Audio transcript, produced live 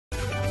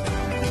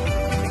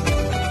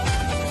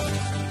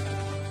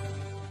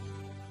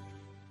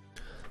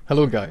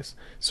Hello guys,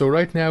 so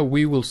right now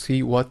we will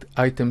see what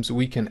items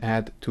we can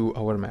add to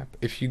our map.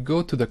 If you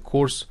go to the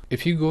course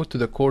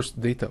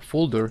data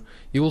folder,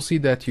 you will see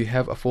that you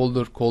have a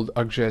folder called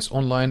ArcGIS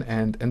Online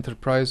and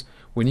Enterprise.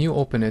 When you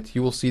open it,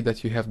 you will see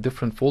that you have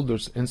different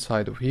folders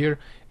inside of here,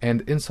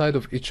 and inside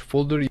of each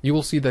folder you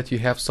will see that you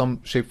have some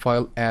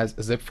shapefile as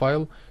a zip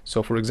file.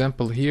 So for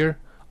example here,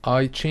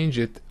 I change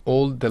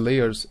all the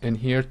layers in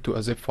here to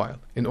a zip file.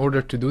 In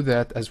order to do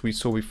that, as we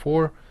saw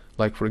before,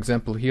 like for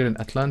example here in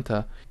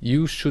Atlanta,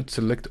 you should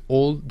select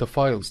all the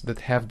files that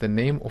have the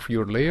name of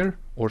your layer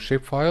or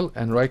shapefile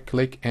and right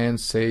click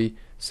and say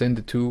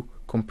send to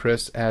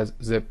compress as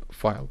zip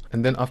file.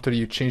 And then after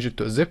you change it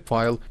to a zip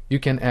file, you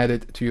can add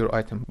it to your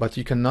item, but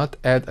you cannot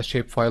add a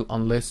shapefile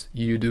unless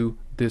you do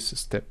this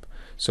step.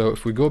 So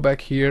if we go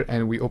back here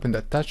and we open the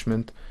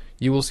attachment,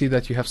 you will see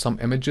that you have some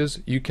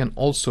images. You can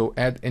also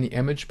add any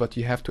image, but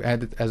you have to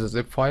add it as a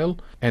zip file.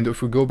 And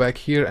if we go back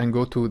here and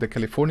go to the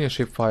California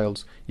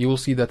shapefiles, you will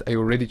see that I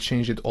already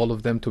changed all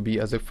of them to be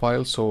a zip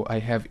file, so I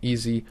have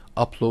easy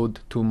upload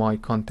to my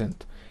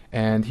content.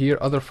 And here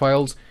other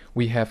files,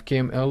 we have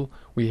KML,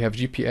 we have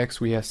GPX,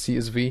 we have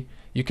CSV.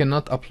 You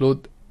cannot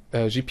upload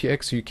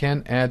GPX, you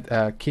can add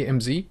a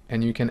KMZ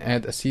and you can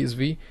add a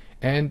CSV,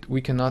 and we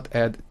cannot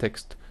add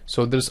text.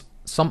 So there's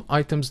some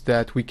items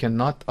that we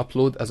cannot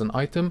upload as an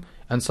item,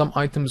 and some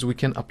items we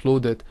can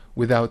upload it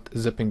without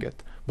zipping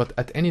it. But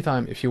at any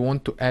time, if you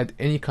want to add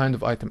any kind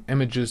of item,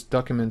 images,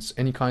 documents,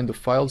 any kind of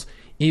files,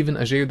 even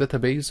a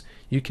geodatabase,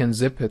 you can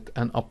zip it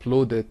and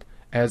upload it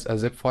as a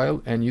zip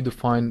file, and you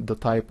define the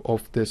type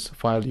of this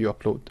file you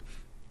upload.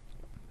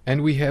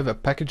 And we have a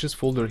packages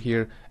folder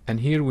here,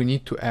 and here we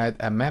need to add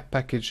a map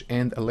package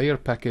and a layer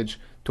package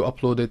to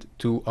upload it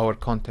to our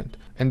content.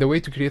 And the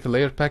way to create a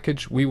layer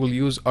package, we will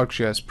use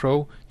ArcGIS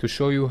Pro to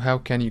show you how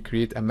can you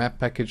create a map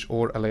package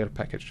or a layer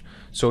package.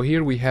 So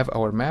here we have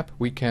our map.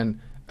 We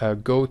can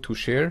go to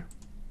share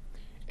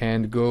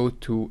and go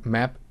to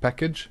map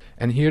package,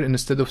 and here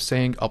instead of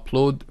saying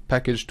upload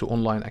package to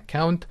online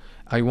account,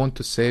 I want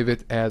to save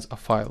it as a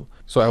file.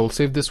 So I will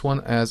save this one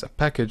as a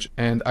package,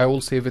 and I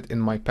will save it in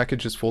my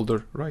packages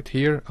folder right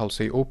here. I'll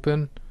say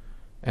open,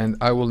 and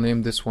I will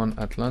name this one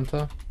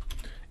Atlanta.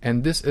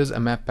 And this is a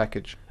map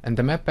package, and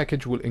the map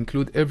package will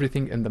include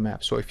everything in the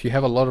map. So if you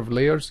have a lot of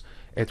layers,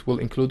 it will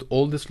include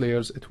all these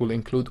layers, it will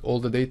include all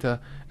the data,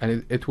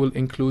 and it will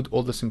include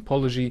all the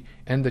symbology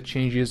and the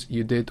changes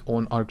you did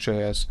on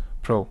ArcGIS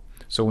Pro.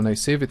 So when I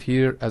save it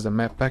here as a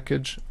map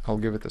package, I'll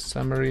give it a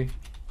summary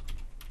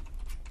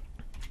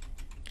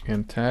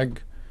and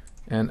tag,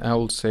 and I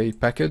will say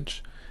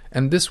package.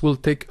 And this will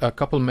take a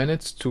couple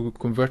minutes to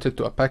convert it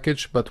to a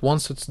package, but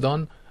once it's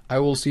done, I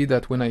will see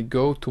that when I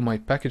go to my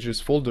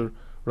packages folder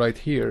right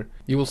here,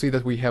 you will see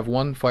that we have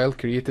one file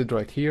created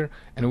right here,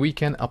 and we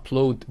can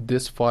upload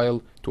this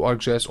file to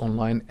ArcGIS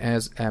Online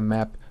as a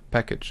map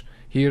package.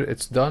 Here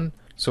it's done.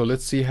 So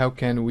let's see how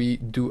can we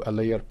do a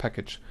layer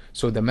package.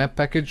 So the map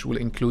package will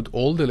include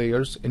all the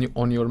layers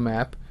on your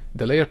map.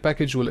 The layer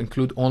package will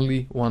include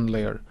only one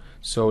layer.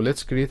 So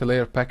let's create a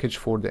layer package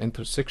for the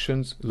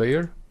intersections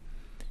layer,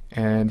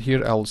 and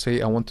here I'll say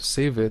I want to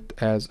save it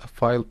as a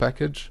file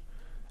package.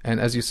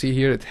 And as you see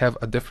here, it have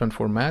a different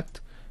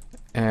format,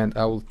 and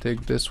I will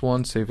take this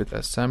one, save it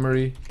as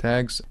summary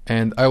tags,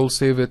 and I will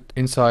save it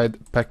inside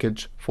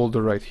package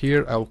folder right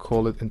here. I'll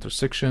call it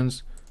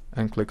intersections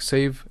and click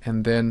save,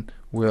 and then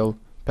we'll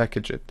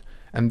package it,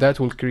 and that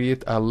will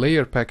create a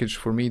layer package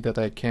for me that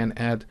I can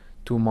add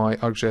to my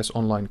ArcGIS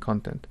Online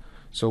content.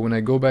 So when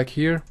I go back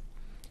here,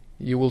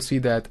 you will see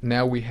that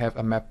now we have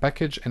a map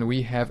package and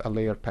we have a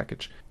layer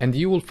package, and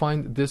you will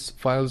find these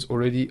files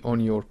already on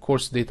your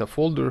course data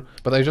folder,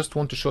 but I just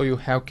want to show you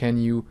how can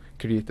you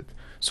create it.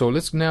 So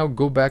let's now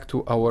go back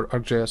to our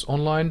ArcGIS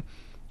Online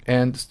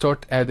and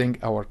start adding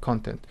our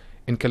content.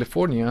 In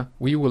California,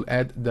 we will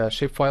add the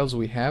shapefiles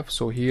we have.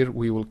 So here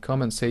we will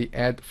come and say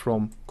add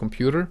from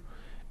computer,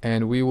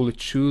 and we will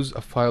choose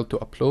a file to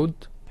upload,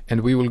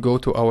 and we will go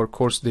to our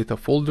course data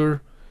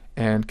folder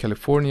and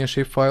California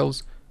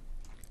shapefiles,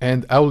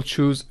 and I will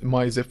choose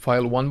my zip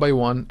file one by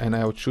one, and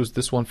I will choose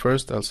this one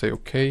first. I'll say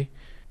okay,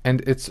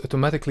 and it's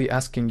automatically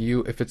asking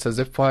you if it's a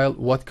zip file,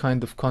 what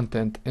kind of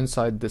content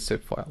inside the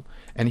zip file.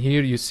 And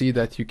here you see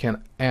that you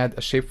can add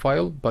a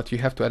shapefile, but you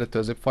have to add it to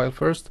a zip file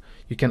first.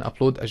 You can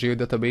upload a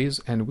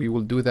geodatabase, and we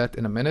will do that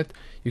in a minute.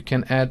 You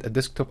can add a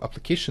desktop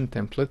application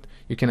template.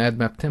 You can add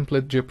map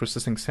template,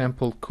 geoprocessing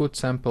sample, code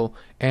sample,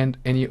 and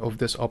any of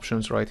these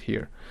options right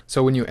here.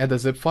 So when you add a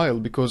zip file,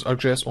 because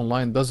ArcGIS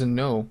Online doesn't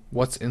know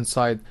what's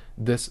inside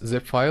this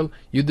zip file,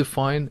 you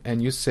define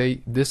and you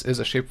say this is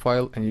a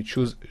shapefile, and you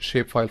choose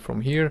shapefile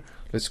from here.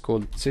 Let's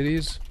call it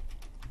cities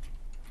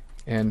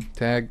and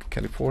tag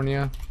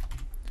California,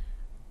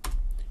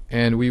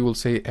 and we will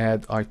say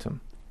add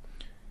item.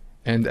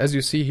 And as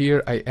you see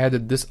here, I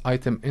added this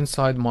item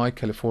inside my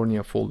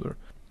California folder.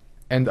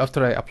 And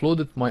after I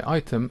uploaded my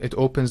item, it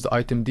opens the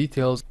item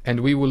details, and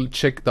we will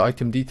check the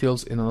item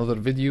details in another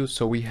video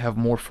so we have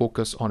more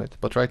focus on it.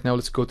 But right now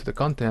let's go to the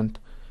content,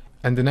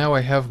 and now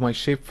I have my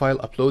shapefile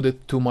uploaded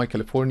to my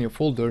California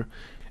folder.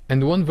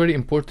 And one very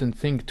important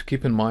thing to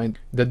keep in mind,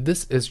 that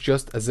this is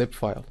just a zip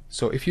file.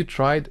 So if you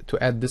tried to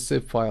add this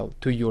zip file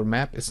to your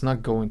map, it's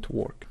not going to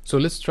work. So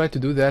let's try to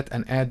do that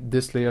and add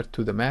this layer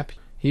to the map.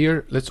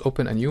 Here, let's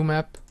open a new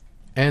map.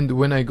 And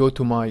when I go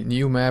to my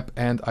new map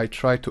and I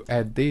try to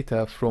add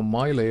data from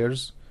my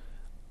layers,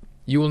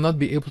 you will not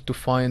be able to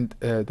find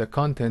the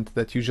content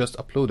that you just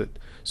uploaded.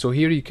 So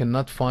here you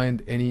cannot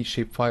find any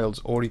shapefiles,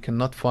 or you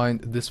cannot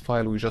find this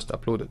file we just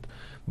uploaded.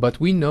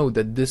 But we know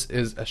that this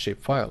is a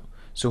shapefile.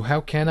 So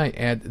how can I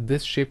add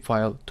this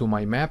shapefile to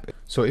my map?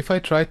 So if I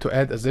try to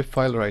add a zip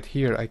file right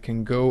here, I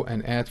can go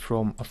and add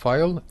from a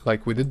file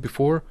like we did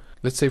before.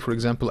 Let's say, for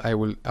example, I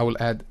will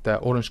add the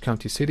Orange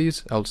County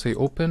cities. I'll say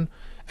open,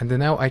 and then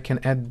now I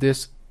can add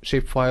this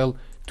shapefile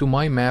to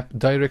my map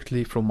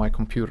directly from my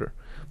computer.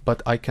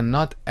 But I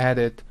cannot add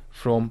it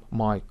from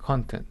my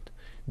content.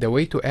 The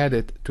way to add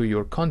it to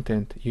your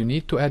content, you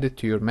need to add it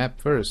to your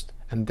map first,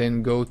 and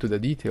then go to the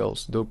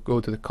details, go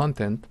to the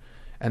content,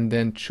 and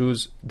then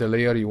choose the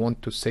layer you want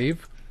to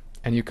save,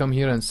 and you come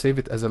here and save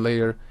it as a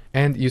layer,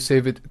 and you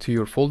save it to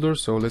your folder.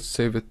 So let's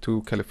save it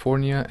to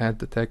California, add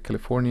the tag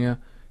California,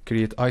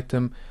 create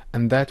item,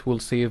 and that will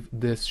save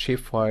this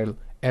shapefile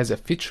as a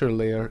feature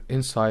layer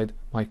inside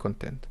my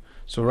content.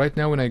 So right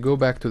now when I go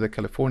back to the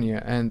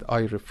California and I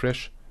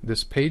refresh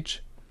this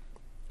page,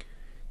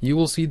 you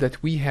will see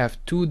that we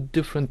have two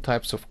different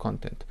types of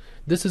content.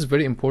 This is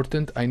very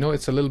important. I know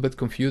it's a little bit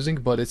confusing,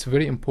 but it's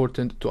very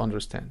important to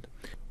understand.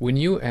 When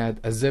you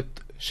add a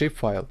zipped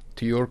shapefile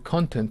to your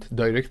content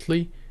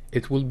directly,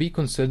 it will be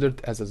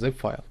considered as a zip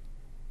file.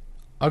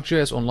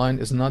 ArcGIS Online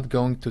is not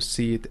going to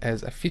see it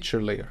as a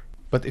feature layer.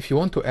 But if you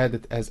want to add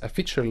it as a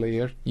feature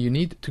layer, you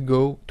need to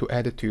go to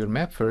add it to your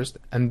map first,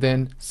 and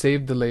then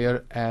save the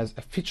layer as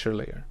a feature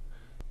layer.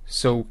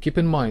 So keep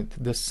in mind,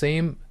 the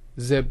same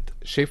zipped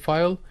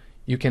shapefile,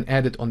 you can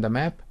add it on the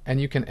map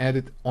and you can add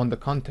it on the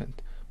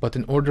content. But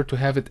in order to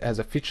have it as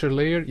a feature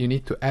layer, you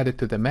need to add it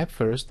to the map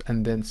first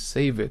and then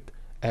save it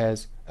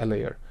as a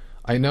layer.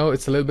 I know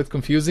it's a little bit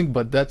confusing,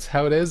 but that's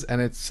how it is,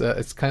 and it's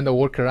kind of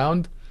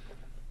workaround.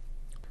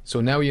 So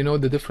now you know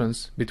the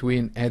difference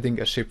between adding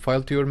a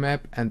shapefile to your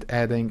map and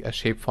adding a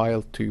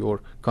shapefile to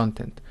your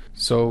content.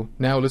 So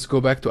now let's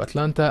go back to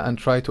Atlanta and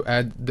try to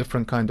add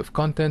different kind of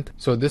content.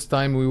 So this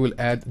time we will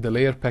add the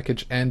layer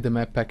package and the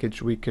map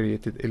package we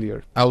created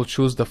earlier. I'll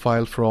choose the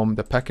file from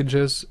the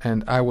packages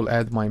and I will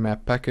add my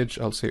map package.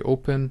 I'll say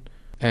open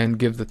and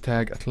give the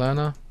tag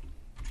Atlanta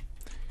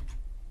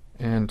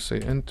and say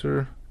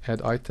enter,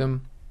 add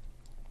item.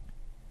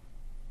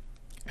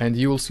 And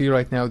you will see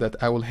right now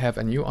that I will have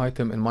a new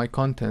item in my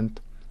content.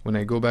 When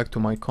I go back to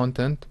my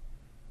content,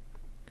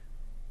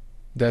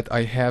 that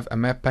I have a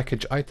map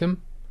package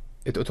item.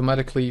 It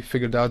automatically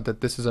figured out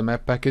that this is a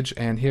map package,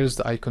 and here's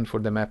the icon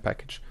for the map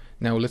package.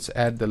 Now let's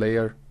add the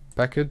layer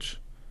package.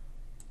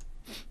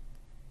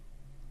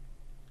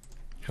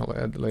 I'll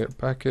add the layer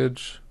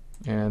package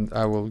and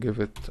I will give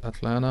it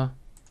Atlanta,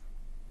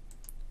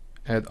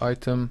 add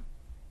item,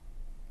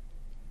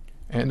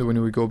 and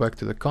when we go back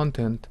to the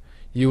content,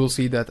 you will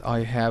see that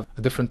I have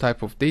a different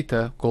type of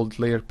data called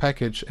layer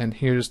package, and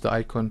here's the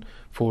icon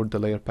for the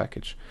layer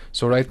package.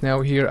 So right now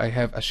here I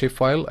have a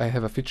shapefile, I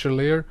have a feature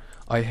layer,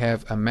 I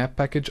have a map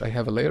package, I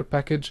have a layer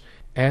package,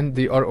 and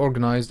they are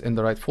organized in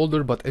the right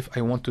folder. But if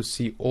I want to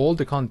see all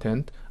the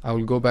content, I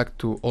will go back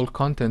to all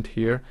content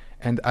here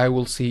and I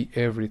will see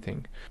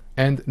everything.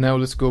 And now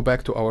let's go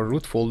back to our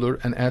root folder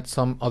and add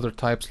some other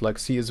types like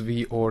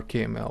CSV or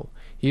KML.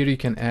 Here you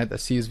can add a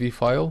CSV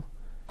file.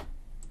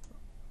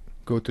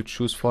 Go to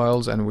choose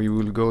files and we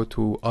will go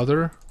to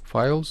other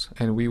files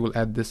and we will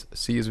add this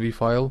CSV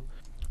file,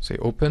 say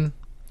open,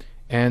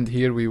 and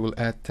here we will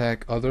add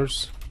tag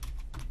others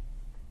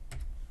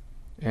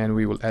and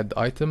we will add the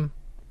item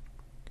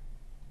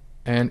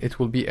and it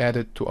will be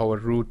added to our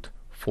root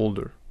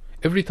folder.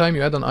 Every time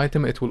you add an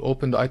item, it will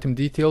open the item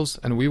details,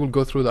 and we will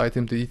go through the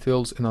item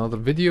details in another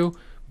video,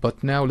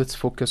 but now let's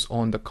focus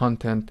on the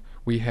content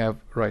we have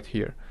right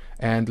here.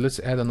 And let's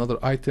add another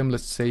item.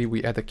 Let's say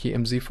we add a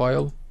Kmz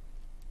file.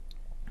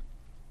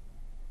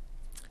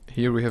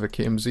 Here we have a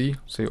Kmz,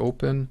 say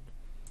open,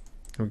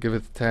 we'll give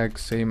it a tag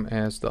same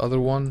as the other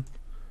one,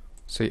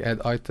 say add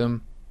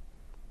item,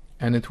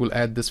 and it will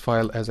add this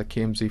file as a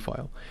Kmz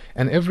file.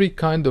 And every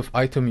kind of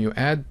item you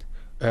add,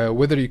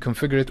 whether you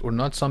configure it or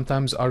not,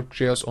 sometimes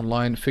ArcGIS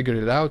Online figure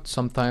it out,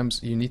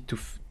 sometimes you need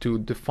to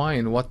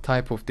define what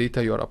type of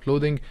data you are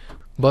uploading,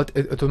 but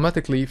it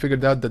automatically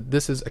figured out that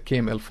this is a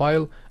KML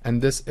file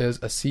and this is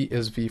a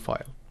CSV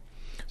file.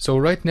 So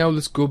right now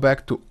let's go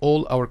back to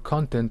all our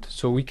content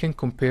so we can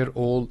compare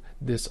all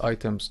these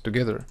items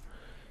together.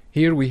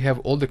 Here we have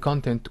all the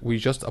content we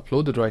just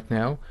uploaded right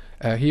now.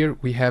 Here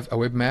we have a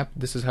web map.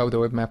 This is how the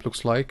web map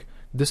looks like.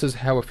 This is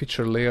how a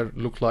feature layer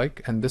looks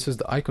like, and this is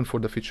the icon for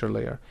the feature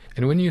layer.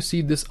 And when you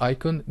see this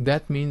icon,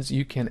 that means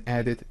you can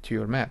add it to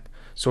your map.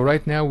 So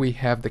right now we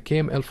have the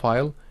KML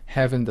file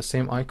having the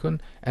same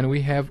icon, and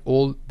we have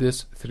all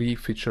these three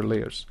feature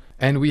layers.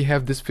 And we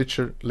have this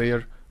feature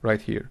layer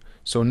right here.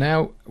 So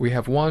now we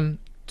have 1,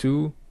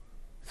 2,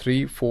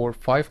 3, 4,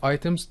 5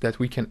 items that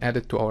we can add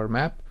it to our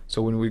map.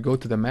 So when we go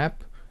to the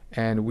map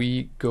and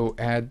we go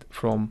add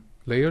from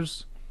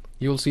layers,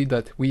 you'll see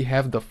that we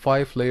have the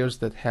 5 layers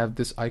that have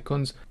these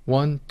icons: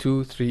 1,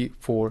 2, 3,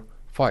 4,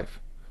 5.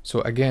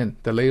 So again,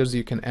 the layers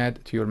you can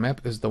add to your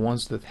map is the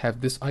ones that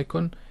have this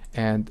icon,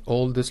 and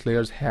all these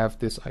layers have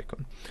this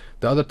icon.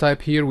 The other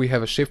type here, we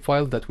have a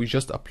shapefile that we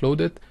just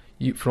uploaded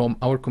from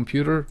our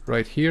computer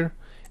right here,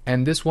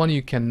 and this one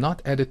you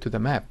cannot add it to the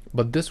map,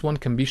 but this one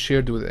can be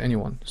shared with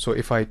anyone. So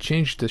if I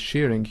change the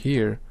sharing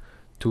here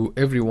to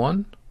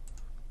everyone,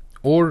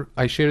 or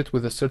I share it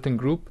with a certain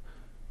group,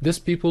 this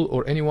people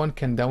or anyone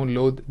can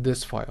download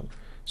this file.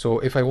 So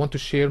if I want to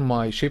share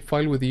my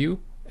shapefile with you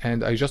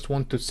and I just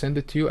want to send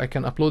it to you, I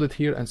can upload it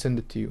here and send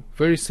it to you.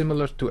 Very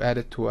similar to add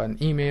it to an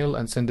email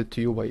and send it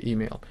to you by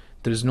email.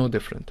 There is no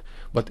different.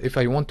 But if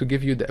I want to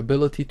give you the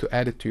ability to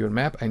add it to your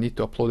map, I need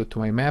to upload it to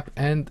my map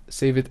and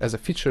save it as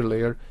a feature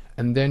layer,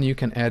 and then you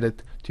can add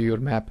it to your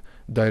map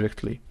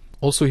directly.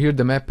 Also here,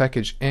 the map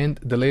package and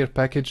the layer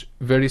package,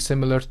 very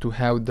similar to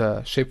how the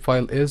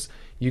shapefile is.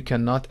 You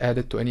cannot add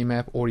it to any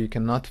map, or you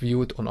cannot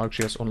view it on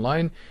ArcGIS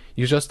Online.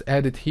 You just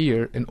add it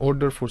here in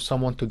order for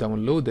someone to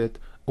download it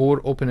or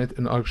open it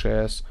in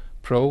ArcGIS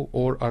Pro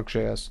or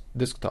ArcGIS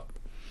Desktop.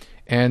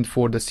 And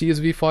for the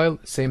CSV file,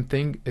 same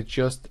thing. It's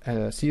just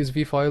a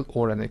CSV file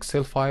or an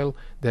Excel file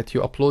that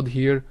you upload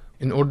here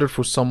in order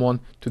for someone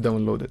to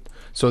download it.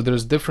 So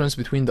there's difference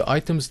between the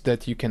items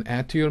that you can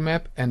add to your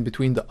map and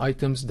between the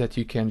items that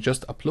you can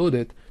just upload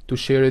it to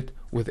share it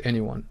with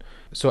anyone.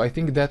 So I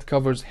think that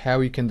covers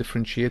how you can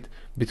differentiate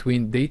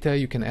between data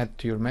you can add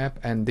to your map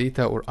and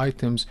data or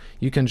items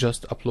you can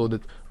just upload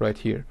it right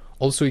here.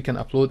 Also, you can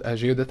upload a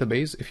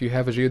geodatabase. If you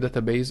have a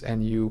geodatabase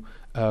and you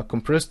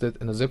compressed it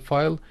in a zip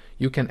file,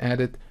 you can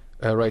add it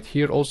right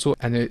here also,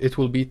 and it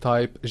will be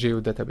type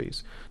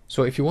geodatabase.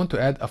 So if you want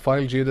to add a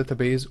file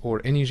geodatabase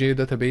or any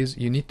geodatabase,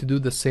 you need to do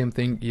the same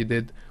thing you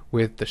did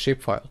with the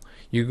shapefile.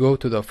 You go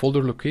to the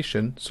folder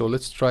location. So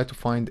let's try to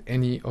find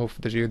any of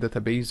the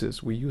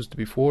geodatabases we used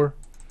before.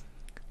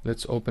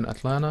 Let's open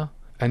Atlanta,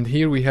 and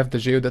here we have the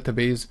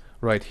geodatabase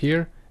right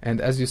here, and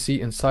as you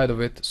see inside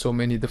of it, so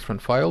many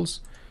different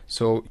files.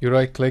 So you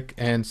right click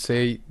and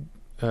say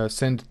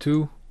send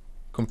to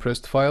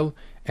compressed file,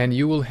 and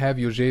you will have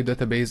your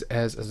geodatabase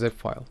as a zip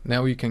file.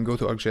 Now you can go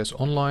to ArcGIS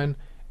Online,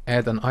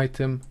 add an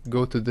item,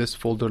 go to this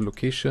folder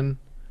location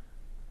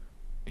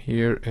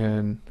here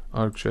in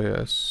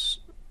ArcGIS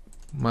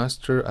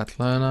Master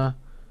Atlanta,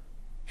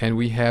 and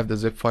we have the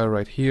zip file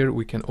right here.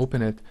 We can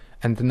open it,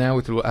 and now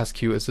it will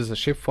ask you, is this a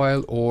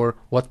shapefile or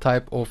what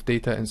type of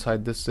data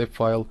inside this zip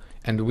file?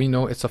 And we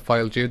know it's a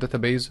file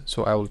geodatabase,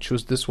 so I will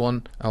choose this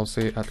one. I'll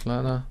say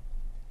Atlanta,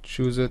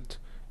 choose it,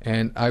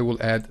 and I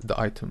will add the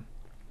item,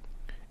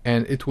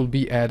 and it will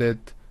be added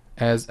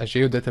as a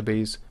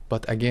geodatabase.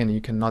 But again,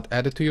 you cannot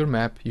add it to your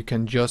map. You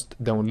can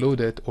just download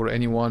it, or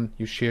anyone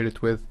you share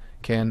it with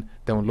can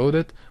download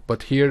it.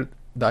 But here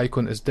the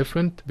icon is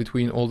different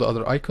between all the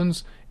other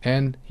icons,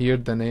 and here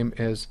the name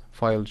is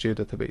file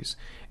geodatabase.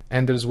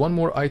 And there's one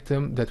more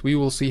item that we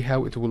will see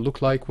how it will look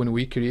like when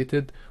we create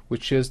it,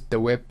 which is the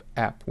web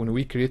app. When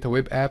we create a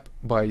web app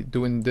by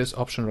doing this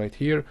option right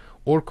here,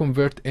 or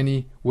convert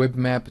any web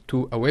map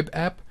to a web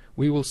app,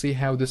 we will see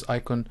how this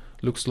icon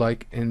looks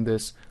like in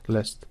this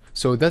list.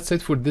 So that's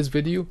it for this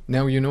video.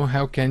 Now you know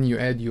how can you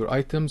add your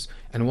items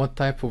and what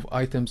type of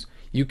items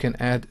you can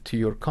add to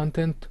your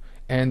content,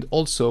 and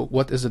also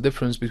what is the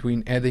difference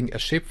between adding a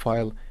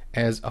shapefile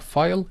as a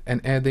file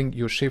and adding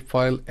your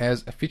shapefile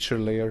as a feature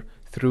layer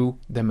through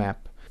the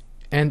map.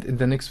 And in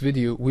the next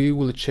video we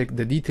will check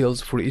the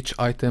details for each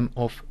item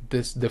of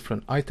these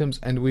different items,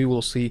 and we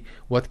will see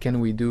what can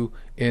we do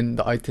in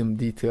the item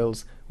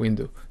details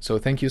window. So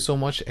thank you so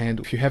much, and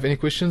if you have any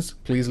questions,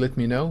 please let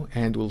me know,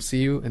 and we'll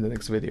see you in the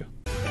next video.